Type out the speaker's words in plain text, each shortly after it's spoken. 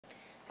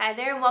Hi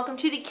there, and welcome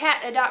to the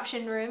cat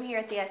adoption room here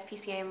at the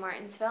S.P.C.A. in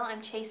Martinsville.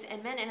 I'm Chase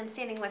Inman, and I'm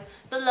standing with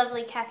the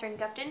lovely Catherine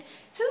Gupton.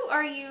 Who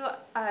are you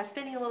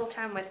spending a little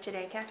time with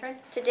today, Catherine?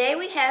 Today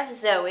we have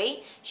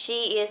Zoe.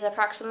 She is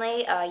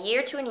approximately a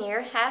year to a year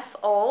and a half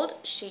old.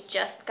 She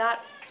just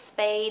got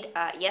spayed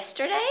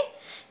yesterday,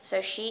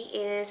 so she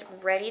is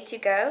ready to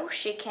go.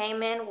 She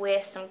came in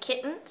with some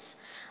kittens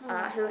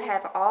who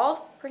have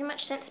all pretty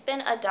much since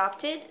been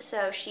adopted,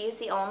 so she is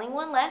the only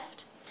one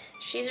left.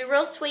 She's a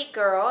real sweet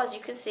girl, as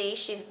you can see.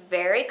 She's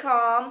very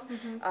calm,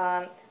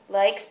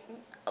 likes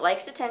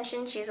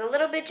attention. She's a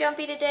little bit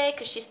jumpy today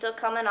because she's still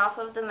coming off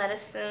of the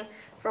medicine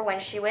for when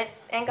she went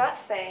and got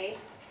spayed.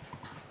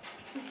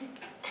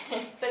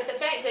 But the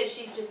fact that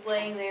she's just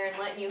laying there and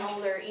letting you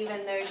hold her,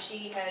 even though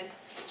she has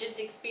just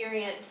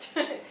experienced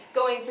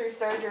going through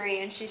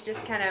surgery and she's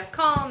just kind of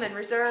calm and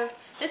reserved,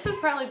 this would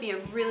probably be a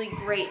really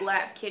great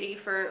lap kitty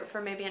for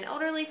maybe an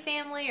elderly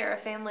family or a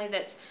family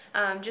that's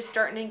just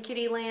starting in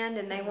kitty land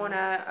and they want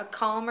a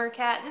calmer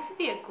cat. This would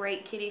be a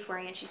great kitty for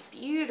you, and she's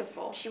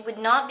beautiful. She would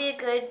not be a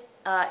good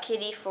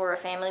kitty for a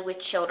family with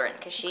children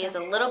because she is a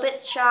little bit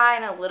shy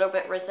and a little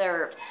bit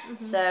reserved.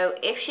 So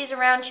if she's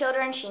around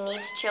children, she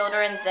needs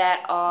children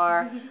that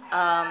are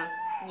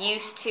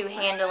used to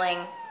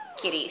handling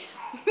kitties.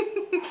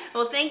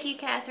 Well, thank you,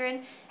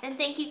 Catherine, and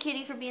thank you,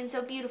 Kitty, for being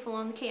so beautiful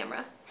on the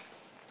camera.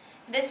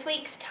 This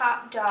week's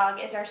top dog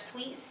is our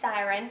sweet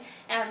Siren.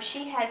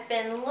 She has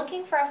been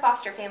looking for a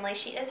foster family.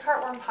 She is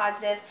heartworm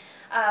positive,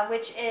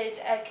 which is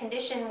a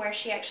condition where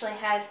she actually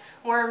has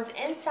worms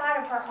inside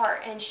of her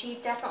heart, and she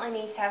definitely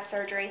needs to have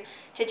surgery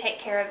to take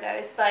care of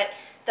those. But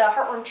the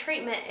heartworm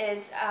treatment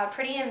is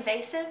pretty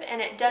invasive,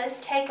 and it does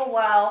take a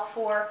while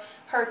for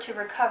her to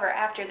recover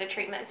after the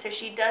treatment, so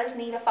she does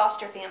need a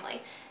foster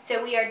family.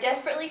 So we are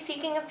desperately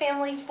seeking a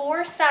family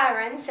for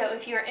Siren, so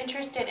if you're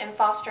interested in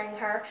fostering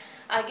her,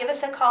 give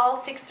us a call,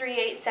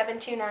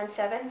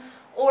 638-7297,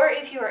 or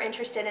if you are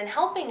interested in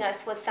helping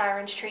us with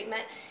Siren's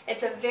treatment,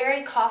 it's a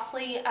very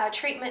costly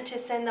treatment to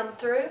send them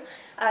through.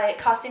 It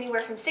costs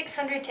anywhere from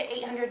 $600 to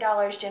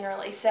 $800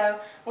 generally,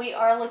 so we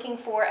are looking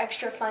for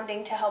extra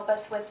funding to help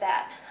us with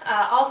that.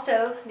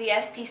 Also, the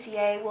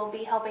S.P.C.A. will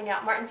be helping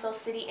out Martinsville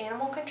City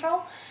Animal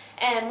Control,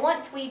 and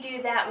once we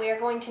do that, we are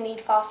going to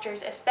need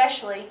fosters,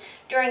 especially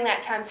during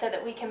that time, so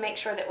that we can make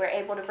sure that we're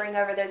able to bring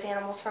over those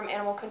animals from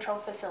animal control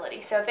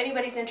facilities. So if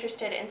anybody's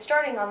interested in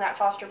starting on that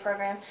foster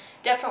program,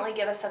 definitely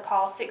give us a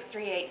call,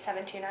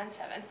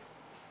 638-7297.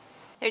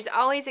 There's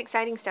always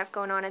exciting stuff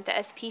going on at the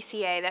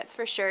S.P.C.A., that's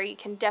for sure. You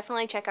can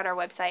definitely check out our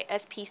website,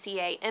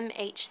 spcamhc.org,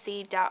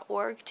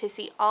 to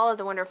see all of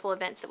the wonderful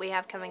events that we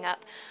have coming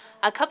up.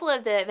 A couple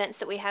of the events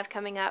that we have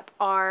coming up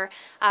are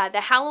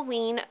the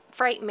Halloween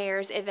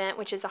Frightmares event,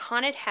 which is a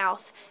haunted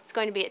house. It's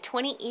going to be at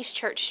 20 East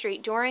Church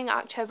Street during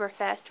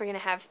Oktoberfest. We're going to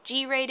have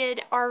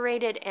G-rated,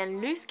 R-rated,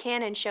 and loose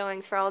cannon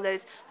showings for all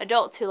those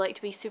adults who like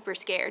to be super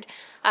scared.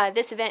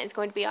 This event is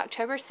going to be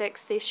October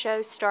 6th. These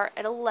shows start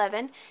at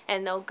 11,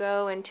 and they'll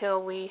go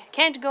until we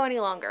can't go any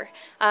longer.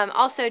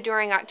 Also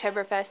during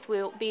Oktoberfest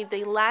will be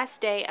the last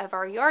day of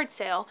our yard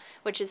sale,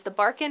 which is the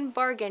Barkin'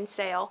 Bargain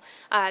sale.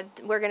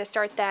 We're going to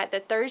start that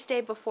the Thursday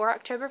before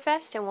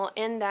Oktoberfest, and we'll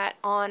end that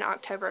on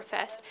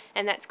Oktoberfest,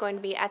 and that's going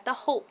to be at the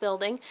Holt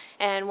building,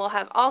 and we'll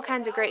have all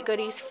kinds of great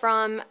goodies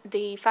from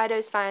the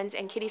Fido's Finds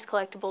and Kitty's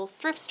Collectibles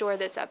thrift store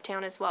that's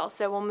uptown as well.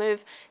 So we'll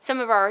move some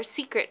of our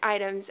secret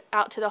items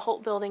out to the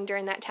Holt building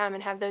during that time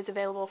and have those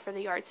available for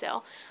the yard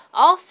sale.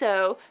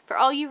 Also, for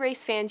all you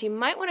race fans, you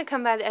might want to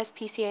come by the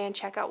S.P.C.A. and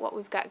check out what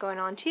we've got going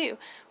on too.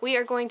 We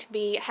are going to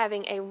be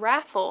having a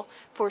raffle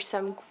for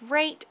some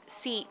great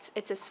seats.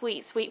 It's a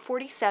Suite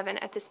 47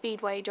 at the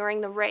Speedway during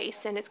the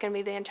race, and it's going to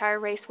be the entire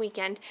race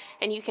weekend,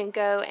 and you can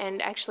go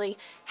and actually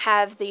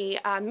have the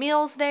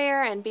meals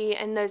there and be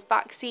in those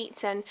box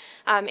seats and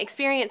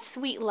experience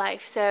Suite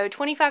life. So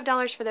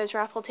 $25 for those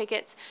raffle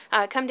tickets.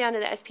 Come down to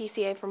the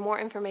S.P.C.A. for more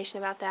information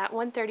about that.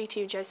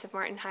 132 Joseph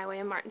Martin Highway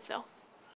in Martinsville.